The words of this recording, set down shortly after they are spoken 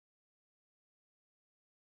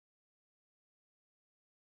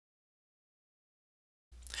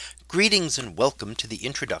Greetings and welcome to the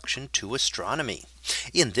introduction to astronomy.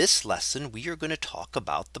 In this lesson, we are going to talk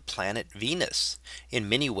about the planet Venus. In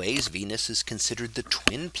many ways, Venus is considered the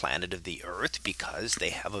twin planet of the Earth because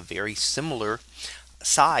they have a very similar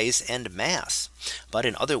size and mass. But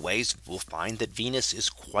in other ways, we'll find that Venus is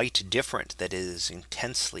quite different, that it is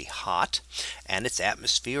intensely hot, and its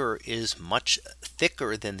atmosphere is much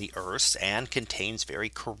thicker than the Earth's and contains very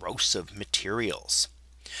corrosive materials.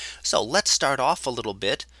 So let's start off a little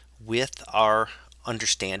bit with our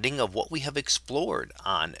understanding of what we have explored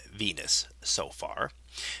on Venus so far.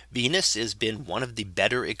 Venus has been one of the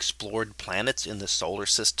better explored planets in the solar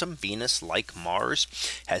system. Venus, like Mars,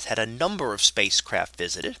 has had a number of spacecraft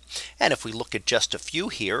visited. And if we look at just a few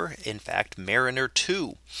here, in fact, Mariner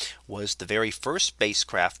 2 was the very first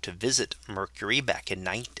spacecraft to visit Mercury back in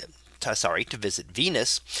to visit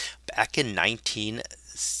Venus back in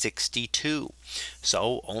 1962.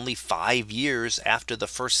 So only 5 years after the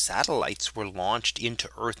first satellites were launched into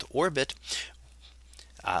Earth orbit,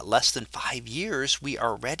 less than 5 years, we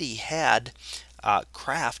already had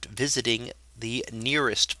craft visiting the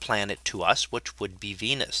nearest planet to us, which would be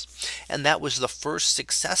Venus. And that was the first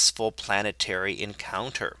successful planetary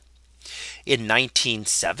encounter. In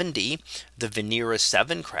 1970, the Venera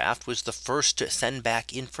 7 craft was the first to send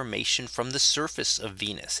back information from the surface of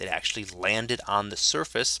Venus. It actually landed on the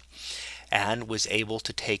surface and was able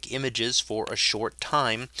to take images for a short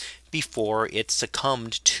time before it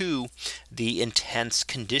succumbed to the intense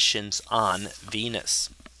conditions on Venus.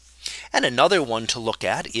 And another one to look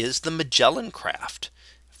at is the Magellan craft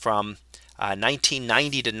from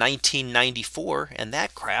 1990 to 1994, and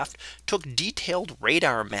that craft took detailed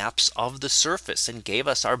radar maps of the surface and gave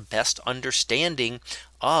us our best understanding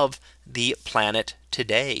of the planet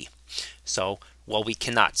today. So while we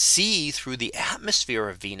cannot see through the atmosphere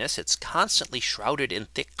of Venus, it's constantly shrouded in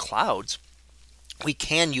thick clouds, we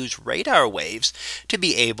can use radar waves to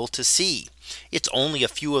be able to see. It's only a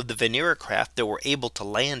few of the Venera craft that were able to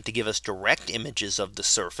land to give us direct images of the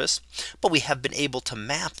surface, but we have been able to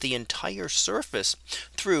map the entire surface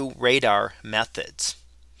through radar methods.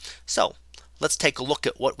 So let's take a look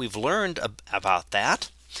at what we've learned about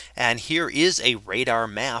that. And here is a radar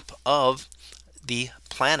map of the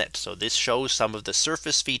planet. So this shows some of the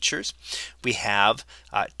surface features. We have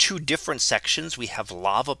two different sections. We have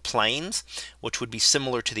lava plains, which would be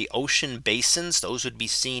similar to the ocean basins. Those would be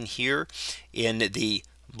seen here in the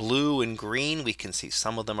blue and green. We can see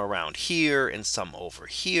some of them around here and some over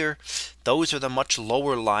here. Those are the much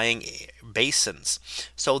lower lying basins.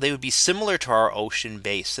 So they would be similar to our ocean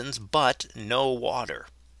basins, but no water.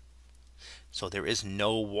 So there is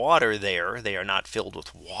no water there. They are not filled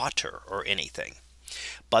with water or anything,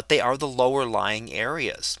 but they are the lower lying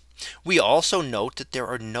areas. We also note that there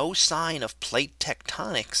are no sign of plate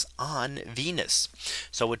tectonics on Venus.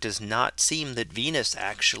 So it does not seem that Venus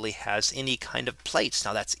actually has any kind of plates.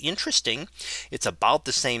 Now that's interesting. It's about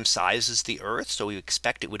the same size as the Earth, so we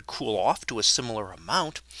expect it would cool off to a similar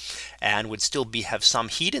amount and would still have some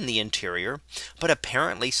heat in the interior. But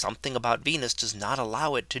apparently something about Venus does not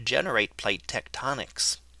allow it to generate plate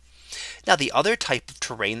tectonics. Now the other type of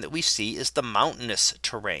terrain that we see is the mountainous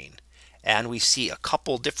terrain. And we see a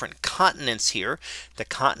couple different continents here. The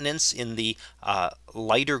continents in the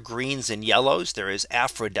lighter greens and yellows. There is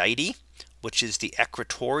Aphrodite, which is the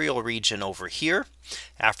equatorial region over here.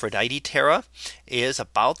 Aphrodite Terra is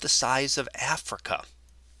about the size of Africa.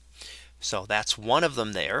 So that's one of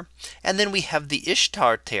them there. And then we have the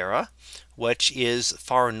Ishtar Terra, which is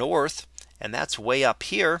far north, and that's way up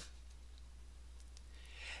here.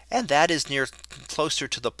 And that is closer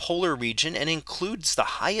to the polar region and includes the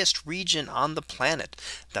highest region on the planet.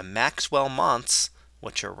 The Maxwell Monts,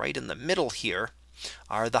 which are right in the middle here,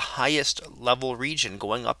 are the highest level region,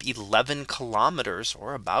 going up 11 kilometers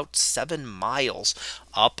or about 7 miles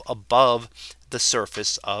up above the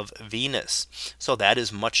surface of Venus. So that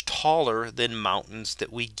is much taller than mountains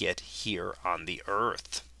that we get here on the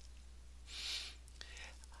Earth.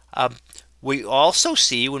 We also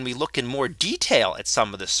see, when we look in more detail at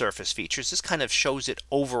some of the surface features, this kind of shows it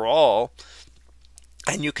overall.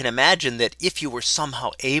 And you can imagine that if you were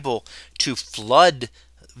somehow able to flood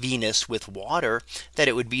Venus with water, that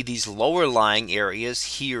it would be these lower lying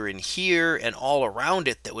areas here and all around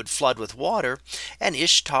it that would flood with water. And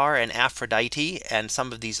Ishtar and Aphrodite and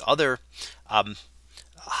some of these other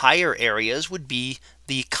higher areas would be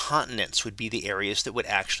the continents, would be the areas that would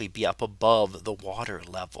actually be up above the water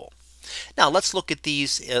level. Now let's look at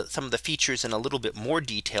these some of the features in a little bit more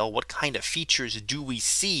detail. What kind of features do we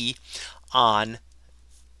see on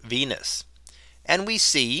Venus? And we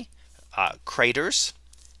see craters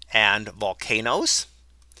and volcanoes.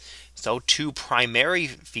 So two primary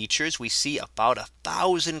features, we see about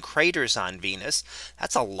 1,000 craters on Venus.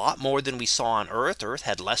 That's a lot more than we saw on Earth. Earth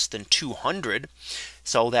had less than 200.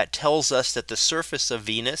 So that tells us that the surface of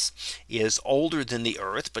Venus is older than the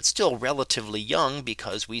Earth, but still relatively young,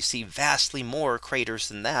 because we see vastly more craters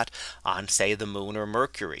than that on, say, the Moon or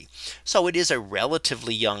Mercury. So it is a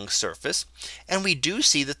relatively young surface. And we do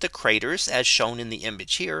see that the craters, as shown in the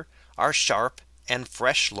image here, are sharp and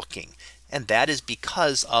fresh looking. And that is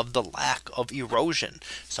because of the lack of erosion.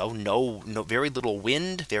 So no very little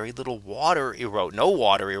wind, very little water no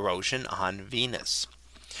water erosion on Venus.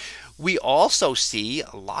 We also see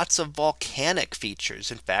lots of volcanic features.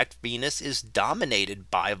 In fact, Venus is dominated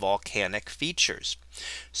by volcanic features.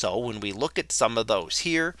 So when we look at some of those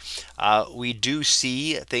here, we do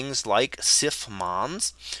see things like Sif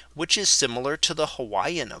Mons, which is similar to the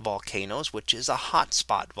Hawaiian volcanoes, which is a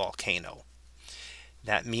hotspot volcano.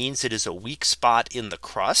 That means it is a weak spot in the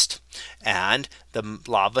crust, and the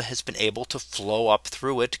lava has been able to flow up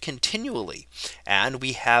through it continually. And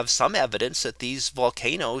we have some evidence that these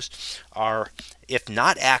volcanoes are, if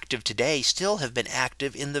not active today, still have been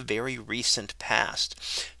active in the very recent past.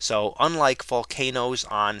 So unlike volcanoes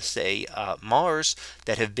on, say, Mars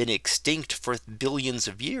that have been extinct for billions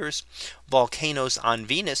of years, volcanoes on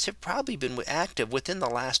Venus have probably been active within the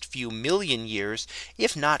last few million years,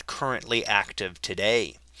 if not currently active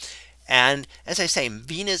today. And as I say,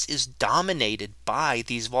 Venus is dominated by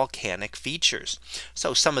these volcanic features.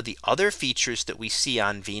 So some of the other features that we see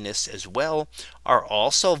on Venus as well are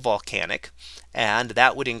also volcanic. And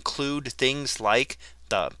that would include things like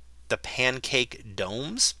the pancake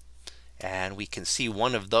domes. And we can see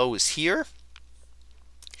one of those here.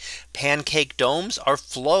 Pancake domes are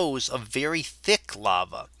flows of very thick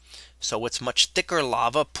lava. So it's much thicker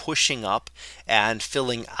lava pushing up and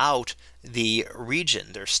filling out the region.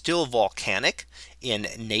 They're still volcanic in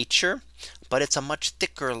nature, but it's a much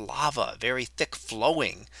thicker lava, very thick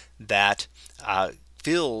flowing, that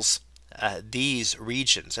fills these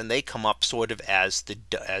regions, and they come up sort of as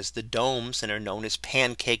the domes, and are known as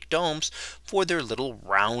pancake domes for their little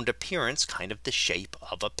round appearance, kind of the shape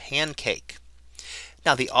of a pancake.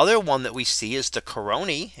 Now the other one that we see is the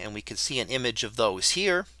coronae, and we can see an image of those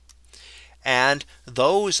here. And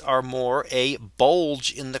those are more a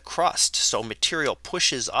bulge in the crust. So material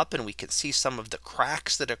pushes up, and we can see some of the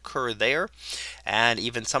cracks that occur there, and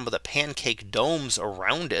even some of the pancake domes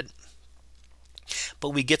around it. But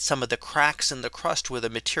we get some of the cracks in the crust where the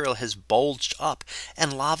material has bulged up,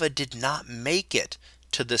 and lava did not make it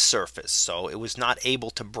to the surface. So it was not able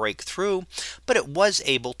to break through, but it was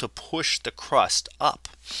able to push the crust up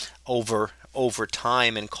over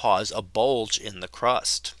time and cause a bulge in the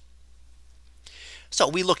crust. So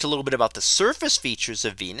we looked a little bit about the surface features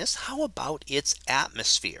of Venus. How about its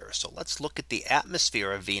atmosphere? So let's look at the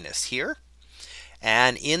atmosphere of Venus here.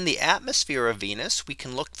 And in the atmosphere of Venus, we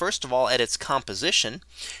can look first of all at its composition,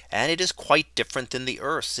 and it is quite different than the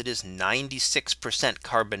Earth's. It is 96%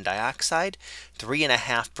 carbon dioxide,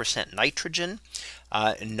 3.5% nitrogen,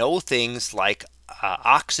 no things like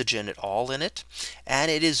oxygen at all in it,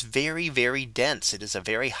 and it is very, very dense. It is a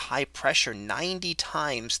very high pressure, 90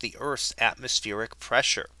 times the Earth's atmospheric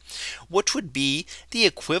pressure, which would be the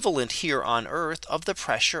equivalent here on Earth of the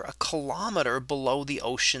pressure a kilometer below the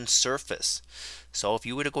ocean surface. So if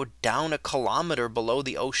you were to go down a kilometer below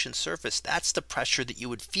the ocean surface, that's the pressure that you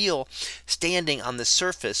would feel standing on the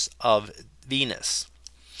surface of Venus.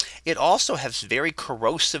 It also has very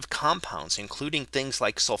corrosive compounds, including things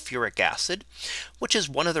like sulfuric acid, which is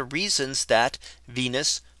one of the reasons that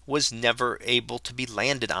Venus was never able to be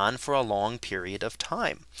landed on for a long period of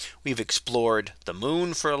time. We've explored the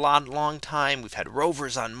moon for a long time. We've had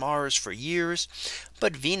rovers on Mars for years.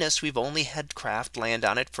 But Venus, we've only had craft land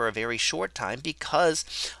on it for a very short time because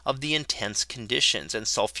of the intense conditions, and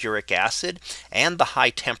sulfuric acid and the high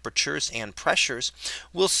temperatures and pressures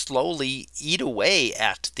will slowly eat away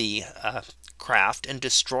at the craft and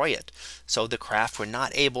destroy it. So the craft were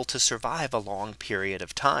not able to survive a long period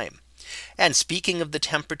of time. And speaking of the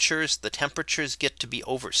temperatures get to be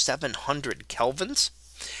over 700 kelvins.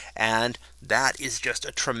 And that is just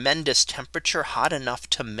a tremendous temperature, hot enough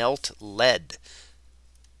to melt lead.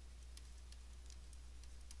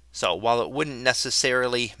 So while it wouldn't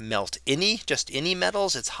necessarily melt just any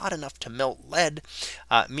metals, it's hot enough to melt lead,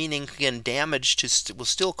 meaning again will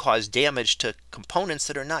still cause damage to components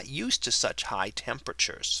that are not used to such high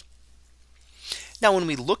temperatures. Now when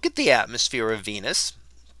we look at the atmosphere of Venus,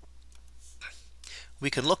 we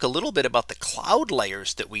can look a little bit about the cloud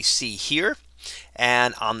layers that we see here.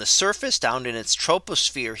 And on the surface, down in its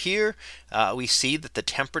troposphere here, we see that the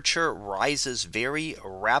temperature rises very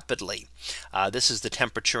rapidly. This is the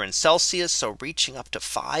temperature in Celsius, so reaching up to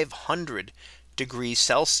 500 degrees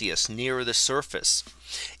Celsius near the surface.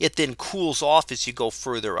 It then cools off as you go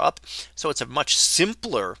further up. So it's a much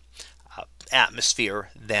simpler atmosphere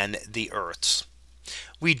than the Earth's.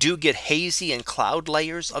 We do get hazy and cloud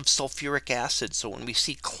layers of sulfuric acid. So when we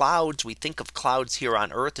see clouds, we think of clouds here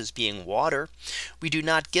on Earth as being water. We do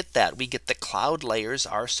not get that. We get the cloud layers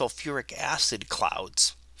are sulfuric acid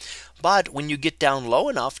clouds. But when you get down low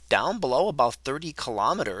enough, down below about 30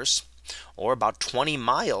 kilometers or about 20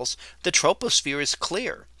 miles, the troposphere is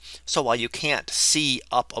clear. So while you can't see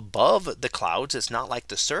up above the clouds, it's not like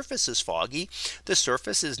the surface is foggy. The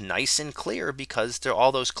surface is nice and clear because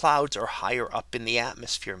all those clouds are higher up in the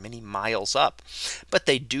atmosphere, many miles up. But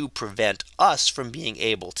they do prevent us from being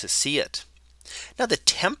able to see it. Now the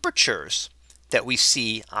temperatures that we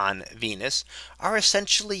see on Venus are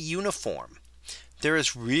essentially uniform. There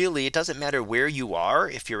is really, it doesn't matter where you are,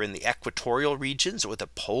 if you're in the equatorial regions or the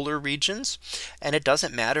polar regions, and it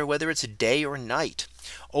doesn't matter whether it's day or night.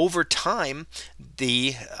 Over time,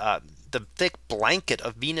 the thick blanket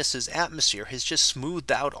of Venus's atmosphere has just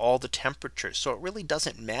smoothed out all the temperatures. So it really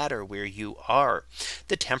doesn't matter where you are.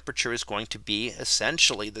 The temperature is going to be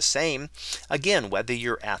essentially the same. Again, whether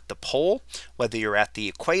you're at the pole, whether you're at the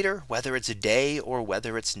equator, whether it's day or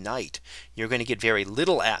whether it's night, you're going to get very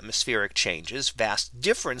little atmospheric changes, vast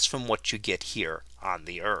difference from what you get here on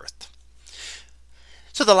the Earth.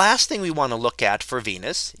 So the last thing we want to look at for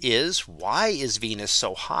Venus is, why is Venus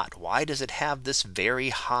so hot? Why does it have this very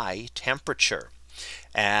high temperature?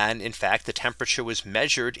 And in fact, the temperature was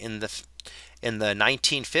measured in the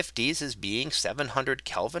 1950s as being 700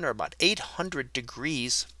 Kelvin, or about 800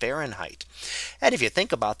 degrees Fahrenheit. And if you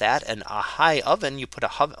think about that, and a high oven, you put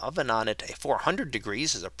a oven on it, 400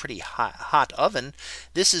 degrees is a pretty hot oven.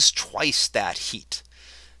 This is twice that heat.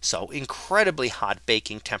 So incredibly hot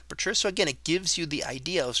baking temperature. So again, it gives you the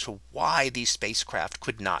idea as to why these spacecraft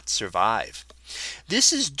could not survive.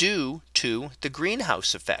 This is due to the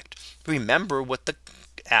greenhouse effect. Remember what the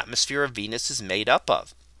atmosphere of Venus is made up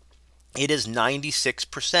of. It is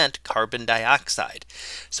 96% carbon dioxide.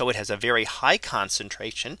 So it has a very high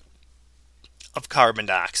concentration of carbon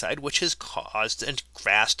dioxide, which has caused a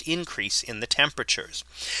vast increase in the temperatures.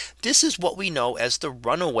 This is what we know as the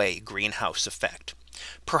runaway greenhouse effect.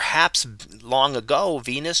 Perhaps long ago,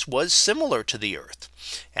 Venus was similar to the Earth,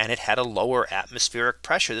 and it had a lower atmospheric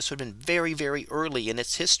pressure. This would have been very, very early in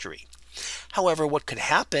its history. However, what could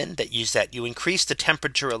happen is that you increase the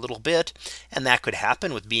temperature a little bit, and that could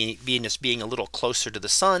happen with Venus being a little closer to the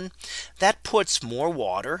sun. That puts more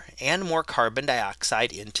water and more carbon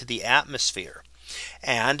dioxide into the atmosphere,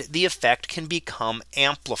 and the effect can become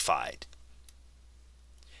amplified,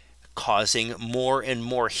 causing more and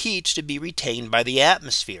more heat to be retained by the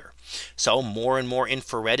atmosphere. So more and more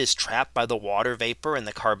infrared is trapped by the water vapor and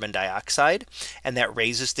the carbon dioxide, and that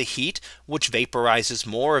raises the heat, which vaporizes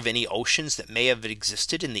more of any oceans that may have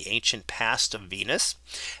existed in the ancient past of Venus,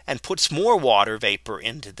 and puts more water vapor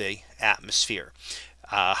into the atmosphere.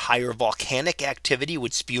 Higher volcanic activity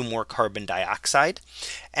would spew more carbon dioxide,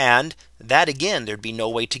 and that again, there'd be no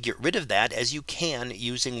way to get rid of that as you can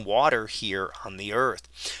using water here on the Earth.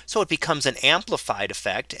 So it becomes an amplified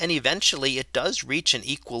effect, and eventually it does reach an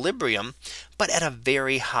equilibrium, but at a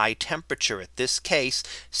very high temperature, at this case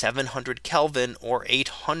 700 Kelvin or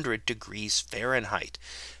 800 degrees Fahrenheit.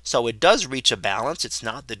 So it does reach a balance. It's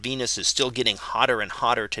not that Venus is still getting hotter and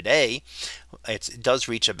hotter today. It does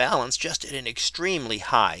reach a balance, just at an extremely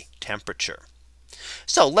high temperature.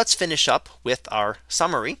 So let's finish up with our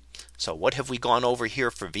summary. So what have we gone over here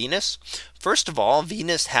for Venus? First of all,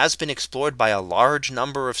 Venus has been explored by a large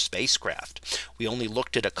number of spacecraft. We only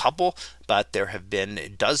looked at a couple, but there have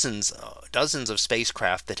been dozens of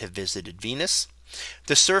spacecraft that have visited Venus.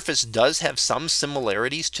 The surface does have some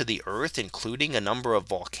similarities to the Earth, including a number of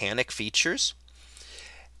volcanic features.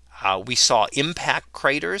 We saw impact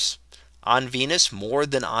craters on Venus, more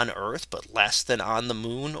than on Earth, but less than on the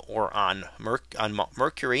Moon or on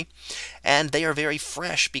Mercury. And they are very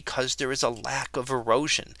fresh because there is a lack of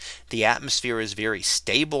erosion. The atmosphere is very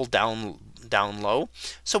stable down low,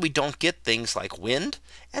 so we don't get things like wind,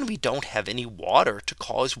 and we don't have any water to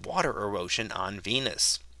cause water erosion on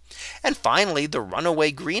Venus. And finally, the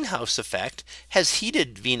runaway greenhouse effect has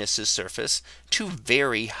heated Venus's surface to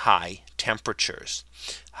very high temperatures,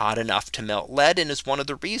 hot enough to melt lead, and is one of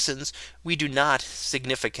the reasons we do not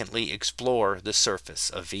significantly explore the surface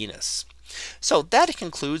of Venus. So that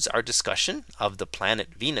concludes our discussion of the planet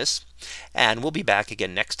Venus, and we'll be back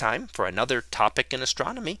again next time for another topic in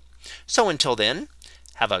astronomy. So until then,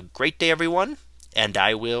 have a great day, everyone, and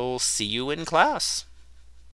I will see you in class.